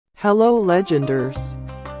Hello Legenders.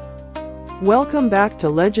 Welcome back to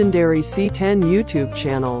LegendaryC10 YouTube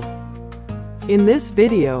channel. In this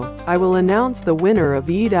video, I will announce the winner of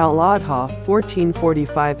Eid Al Adha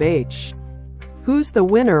 1445H. Who's the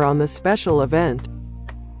winner on the special event?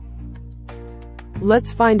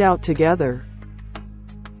 Let's find out together.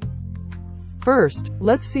 First,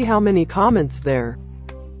 let's see how many comments there.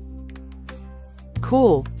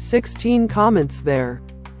 Cool, 16 comments there.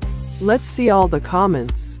 Let's see all the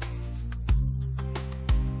comments.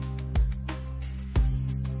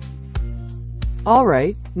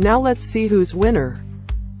 Alright, now let's see who's winner.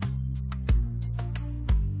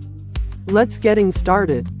 Let's getting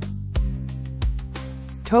started.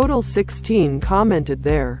 Total 16 commented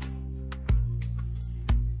there.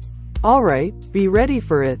 Alright, be ready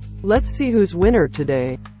for it. Let's see who's winner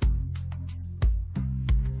today.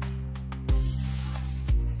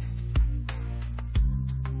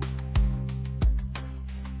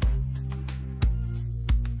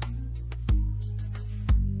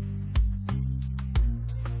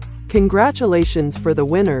 Congratulations for the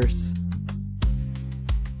winners.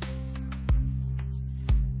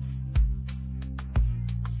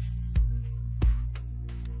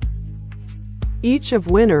 Each of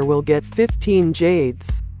winner will get 15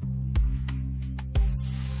 jades.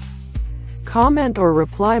 Comment or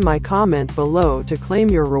reply my comment below to claim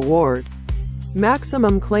your reward.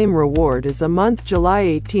 Maximum claim reward is a month July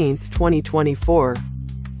 18, 2024.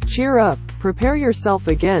 Cheer up, prepare yourself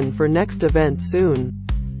again for next event soon.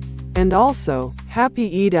 And also,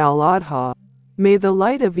 Happy Eid Al Adha. May the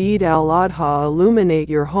light of Eid Al Adha illuminate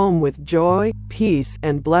your home with joy, peace,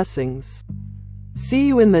 and blessings. See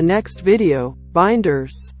you in the next video,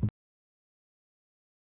 Binders.